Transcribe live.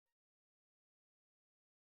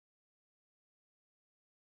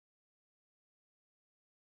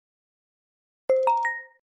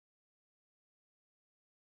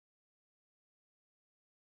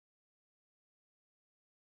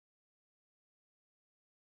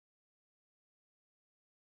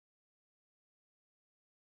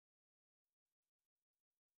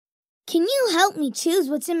Can you help me choose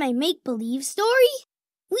what's in my make-believe story?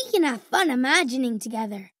 We can have fun imagining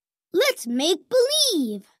together. Let's make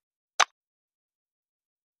believe.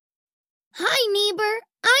 Hi, neighbor.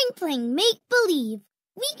 I'm playing make-believe.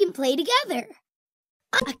 We can play together.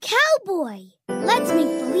 A cowboy. Let's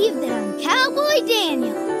make believe that I'm Cowboy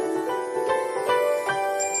Daniel.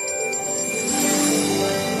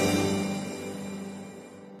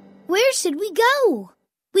 Where should we go?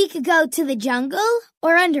 We could go to the jungle,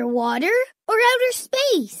 or underwater, or outer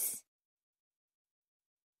space.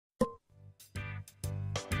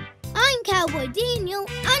 I'm Cowboy Daniel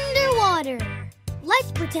underwater.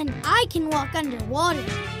 Let's pretend I can walk underwater.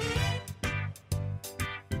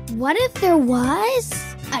 What if there was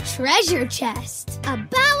a treasure chest, a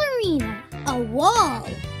ballerina, a wall?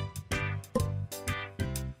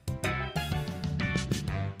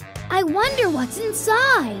 I wonder what's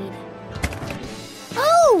inside.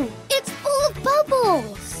 Oh, it's full of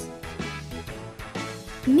bubbles.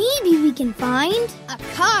 Maybe we can find a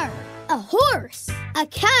car, a horse, a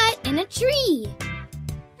cat, and a tree.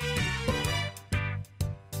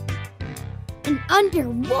 An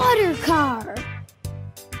underwater car.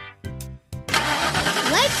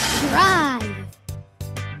 Let's drive.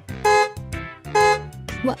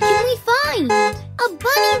 What can we find? A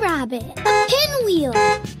bunny rabbit, a pinwheel,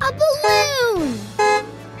 a balloon.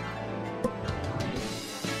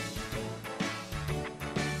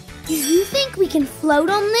 Do you think we can float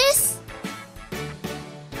on this?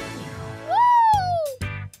 Woo!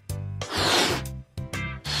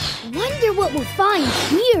 Wonder what we'll find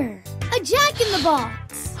here. A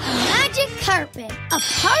jack-in-the-box, a magic carpet, a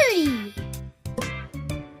party.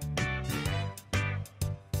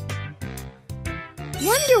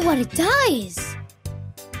 Wonder what it does.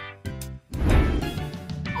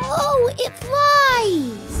 Oh, it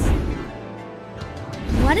flies.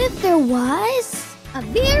 What if there was a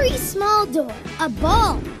very small door, a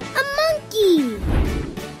ball, a monkey?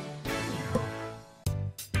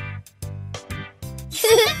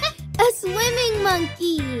 A swimming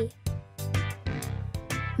monkey.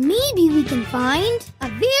 Maybe we can find a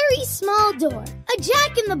very small door, a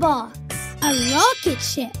jack-in-the-box, a rocket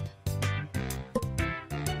ship.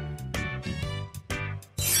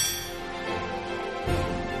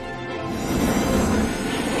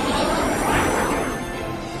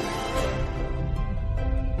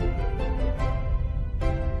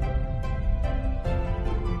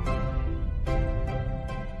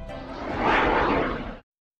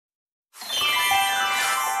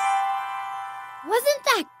 Wasn't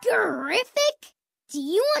that terrific? Do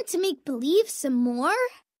you want to make believe some more?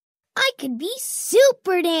 I could be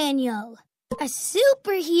Super Daniel, a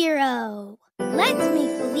superhero. Let's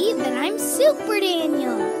make believe that I'm Super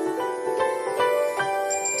Daniel.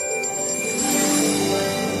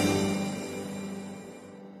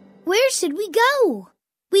 Where should we go?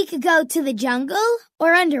 We could go to the jungle,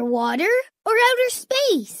 or underwater, or outer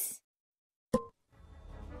space.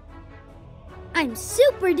 I'm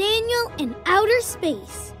Super Daniel in outer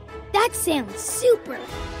space. That sounds super.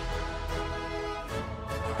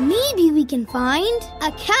 Maybe we can find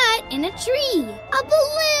a cat in a tree, a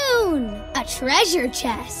balloon, a treasure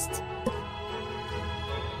chest.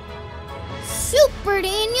 Super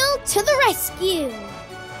Daniel to the rescue.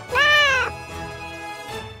 Ah!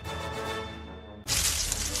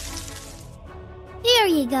 There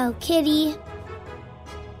you go, kitty.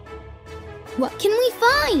 What can we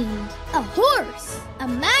find? A horse, a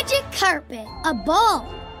magic carpet, a ball.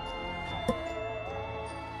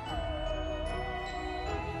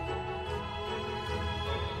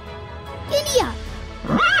 Giddy up.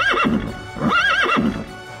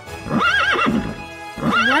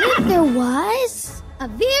 What if there was a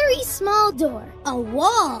very small door, a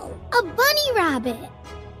wall, a bunny rabbit?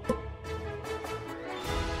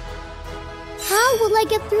 How will I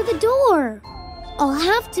get through the door? I'll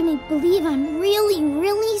have to make believe I'm really,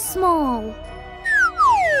 really small.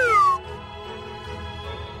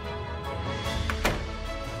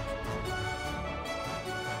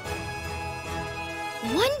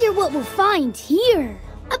 Wonder what we'll find here.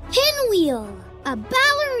 A pinwheel, a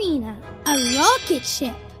ballerina, a rocket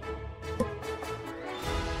ship.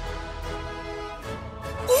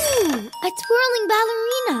 Ooh, a twirling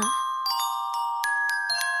ballerina.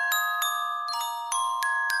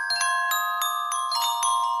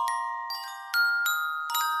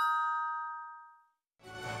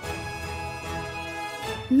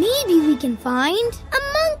 Maybe we can find a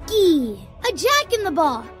monkey, a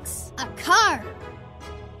jack-in-the-box, a car.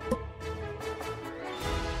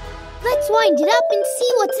 Let's wind it up and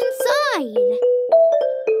see what's inside.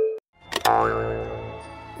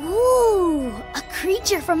 Ooh, a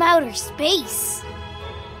creature from outer space.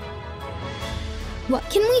 What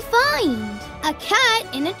can we find? A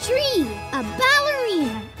cat in a tree, a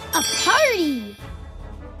ballerina, a party.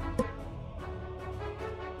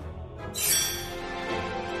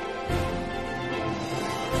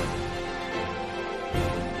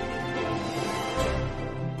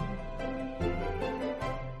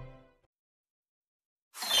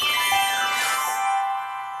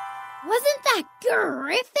 Wasn't that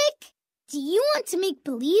terrific? Do you want to make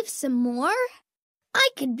believe some more? I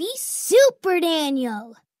could be Super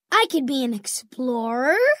Daniel. I could be an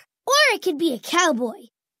explorer, or I could be a cowboy.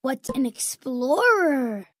 What's an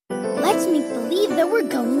explorer? Let's make believe that we're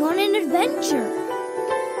going on an adventure.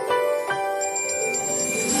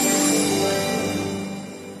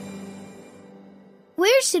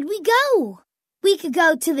 Where should we go? We could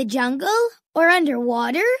go to the jungle, or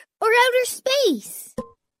underwater, or outer space.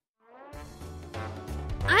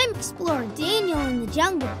 I'm Explorer Daniel in the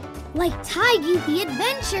jungle, like Tiggy the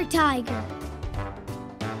Adventure Tiger.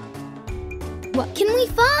 What can we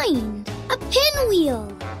find? A pinwheel,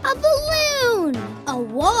 a balloon, a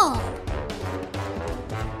wall.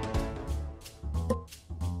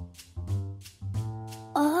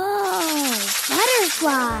 Oh,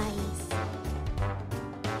 butterflies.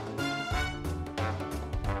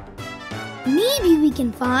 Maybe we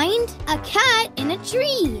can find a cat in a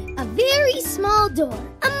tree, a very small door,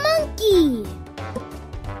 a monkey,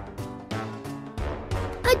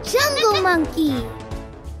 a jungle monkey.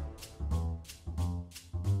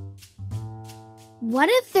 What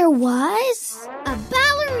if there was a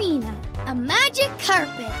ballerina, a magic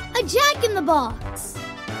carpet, a jack-in-the-box?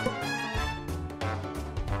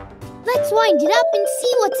 Let's wind it up and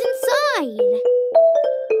see what's inside.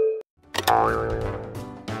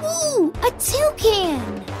 Ooh, a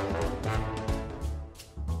toucan!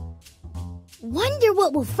 Wonder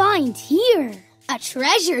what we'll find here. A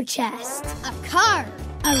treasure chest, a car,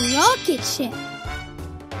 a rocket ship,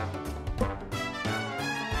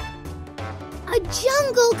 a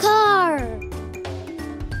jungle car.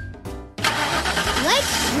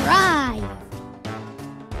 Let's drive.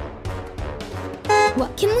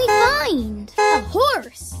 What can we find? A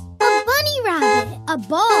horse, a bunny rabbit, a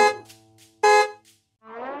ball.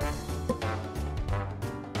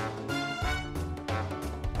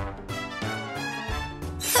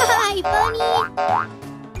 Hi, bunny.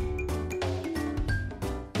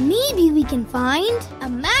 Maybe we can find a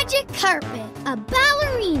magic carpet, a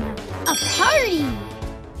ballerina, a party.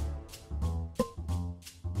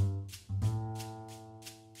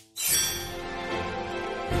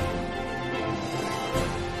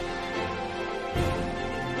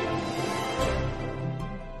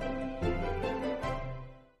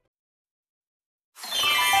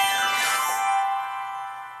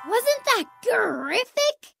 Wasn't that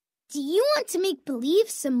terrific? Do you want to make believe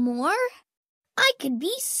some more? I could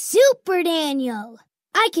be Super Daniel.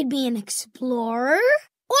 I could be an explorer,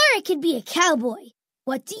 or I could be a cowboy.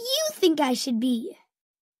 What do you think I should be?